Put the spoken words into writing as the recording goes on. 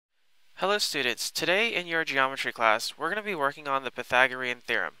Hello students, today in your geometry class we're going to be working on the Pythagorean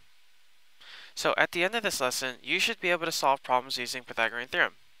Theorem. So at the end of this lesson you should be able to solve problems using Pythagorean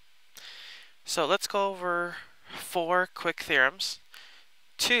Theorem. So let's go over 4 quick theorems.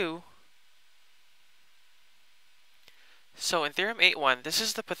 So in Theorem 8.1, this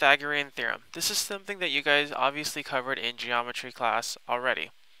is the Pythagorean Theorem. This is something that you guys obviously covered in geometry class already,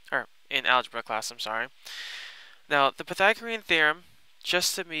 or in algebra class, I'm sorry. Now the Pythagorean Theorem,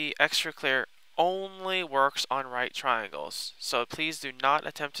 just to be extra clear, only works on right triangles. So please do not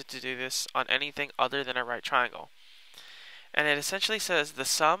attempt to do this on anything other than a right triangle. And it essentially says the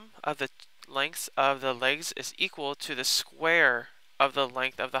sum of the lengths of the legs is equal to the square of the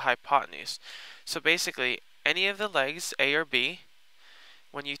length of the hypotenuse. So basically, any of the legs, A or B,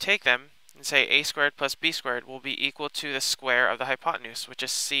 when you take them and say a squared plus b squared will be equal to the square of the hypotenuse, which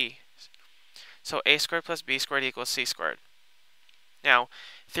is c. So a squared plus b squared equals c squared. Now,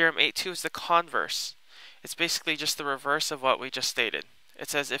 Theorem 8.2 is the converse. It's basically just the reverse of what we just stated. It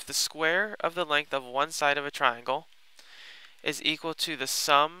says if the square of the length of one side of a triangle is equal to the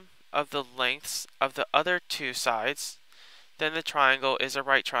sum of the lengths of the other two sides, then the triangle is a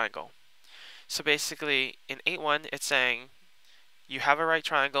right triangle. So basically, in 8.1, it's saying you have a right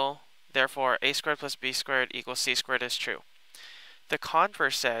triangle, therefore a squared plus b squared equals c squared is true. The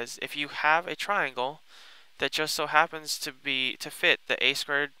converse says if you have a triangle that just so happens to fit the a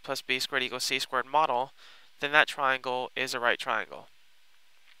squared plus b squared equals c squared model, then that triangle is a right triangle.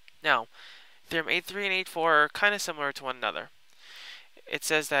 Now, Theorem 8.3 and 8.4 are kind of similar to one another. It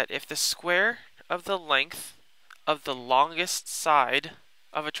says that if the square of the length of the longest side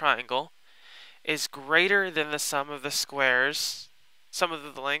of a triangle is greater than the sum of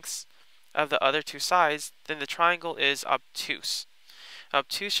the lengths of the other two sides, then the triangle is obtuse.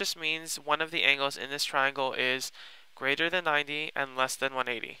 Obtuse just means one of the angles in this triangle is greater than 90 and less than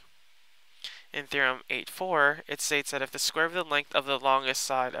 180. In Theorem 8.4, it states that if the square of the length of the longest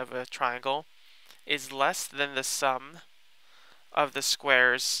side of a triangle is less than the sum of the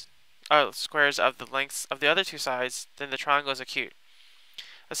squares of the lengths of the other two sides, then the triangle is acute.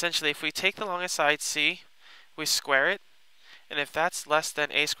 Essentially, if we take the longest side, c, we square it, and if that's less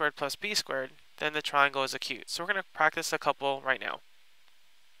than a squared plus b squared, then the triangle is acute. So we're going to practice a couple right now.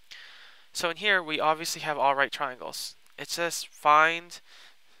 So in here, we obviously have all right triangles. It says find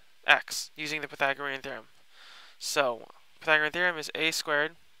x using the Pythagorean theorem. So Pythagorean theorem is a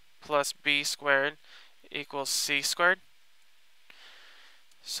squared plus b squared equals c squared.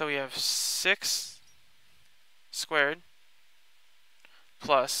 So we have 6 squared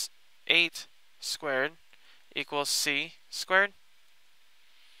plus 8 squared equals c squared.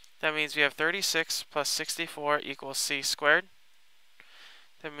 That means we have 36 plus 64 equals c squared.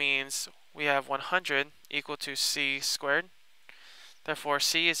 That means we have 100 equal to c squared. Therefore,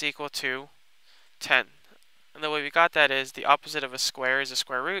 c is equal to 10. And the way we got that is the opposite of a square is a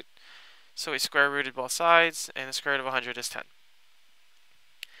square root. So we square rooted both sides, and the square root of 100 is 10.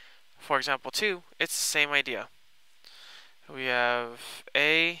 For example 2, it's the same idea. We have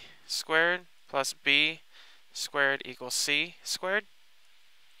a squared plus b squared equals c squared.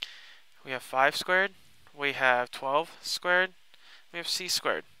 We have 5 squared. We have 12 squared. We have c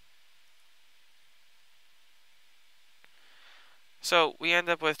squared. So we end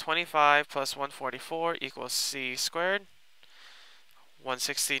up with 25 plus 144 equals c squared.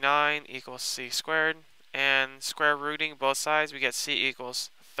 169 equals c squared. And square rooting both sides, we get c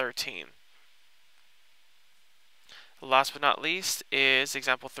equals 13. Last but not least is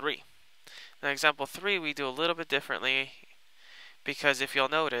example 3. Now example 3 we do a little bit differently because if you'll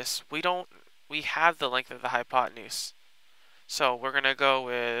notice, we have the length of the hypotenuse. So we're going to go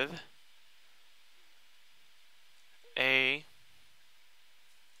with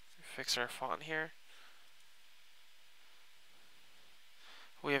fix our font here.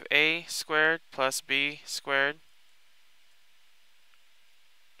 We have a squared plus b squared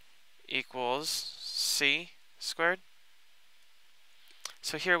equals c squared.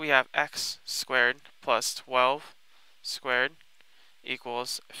 So here we have x squared plus 12 squared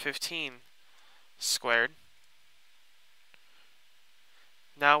equals 15 squared.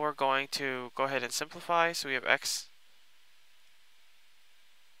 Now we're going to go ahead and simplify. So we have x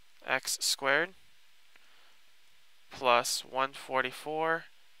squared plus 144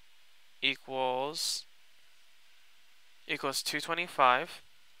 equals 225.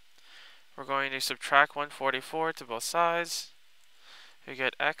 We're going to subtract 144 to both sides. We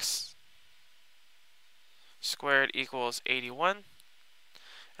get x squared equals 81,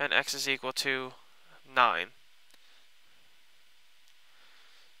 and x is equal to 9.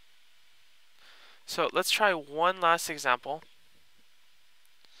 So let's try one last example.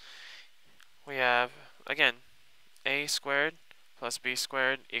 again, a squared plus b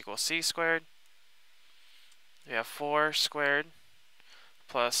squared equals c squared. We have 4 squared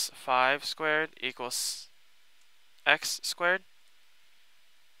plus 5 squared equals x squared.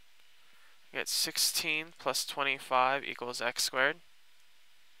 We get 16 plus 25 equals x squared.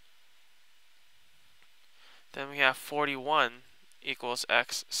 Then we have 41 equals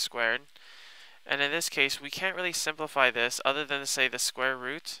x squared. And in this case, we can't really simplify this other than to say the square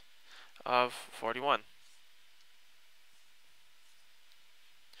root of 41.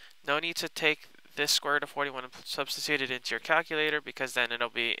 No need to take this square root of 41 and substitute it into your calculator, because then it'll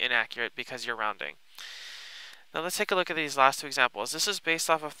be inaccurate because you're rounding. Now let's take a look at these last two examples. This is based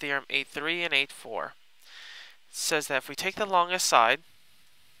off of theorem 8.3 and 8.4. It says that if we take the longest side,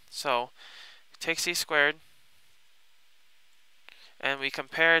 so take c squared, and we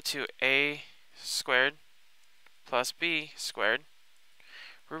compare it to a squared plus b squared,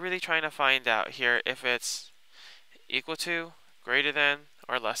 we're really trying to find out here if it's equal to, greater than,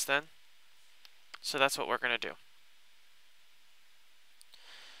 or less than. So that's what we're going to do.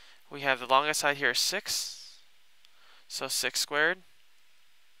 We have the longest side here is 6, so 6 squared.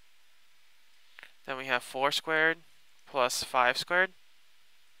 Then we have 4 squared plus 5 squared.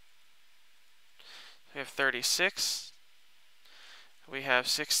 We have 36. We have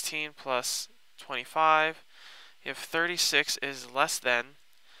 16 plus 25. We have 36 is less than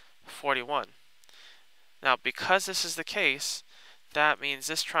 41. Now, because this is the case, that means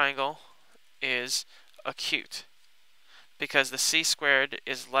this triangle is acute, because the c squared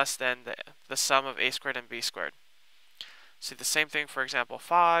is less than the sum of a squared and b squared. See the same thing for example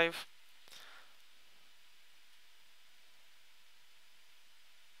 5.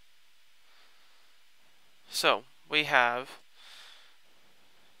 So we have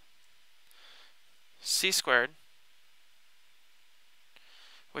c squared,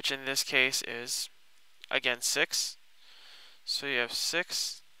 which in this case is, again, 6. So you have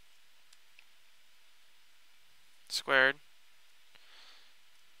 6 squared,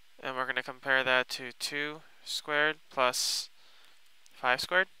 and we're going to compare that to 2 squared plus 5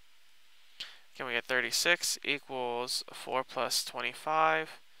 squared. Again, we get 36 equals 4 plus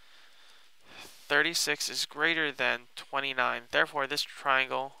 25. 36 is greater than 29. Therefore, this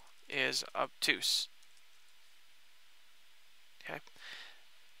triangle is obtuse. Okay.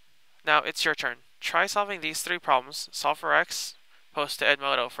 Now it's your turn. Try solving these 3 problems. Solve for x, post to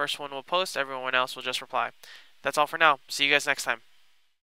Edmodo. First one will post, everyone else will just reply. That's all for now. See you guys next time.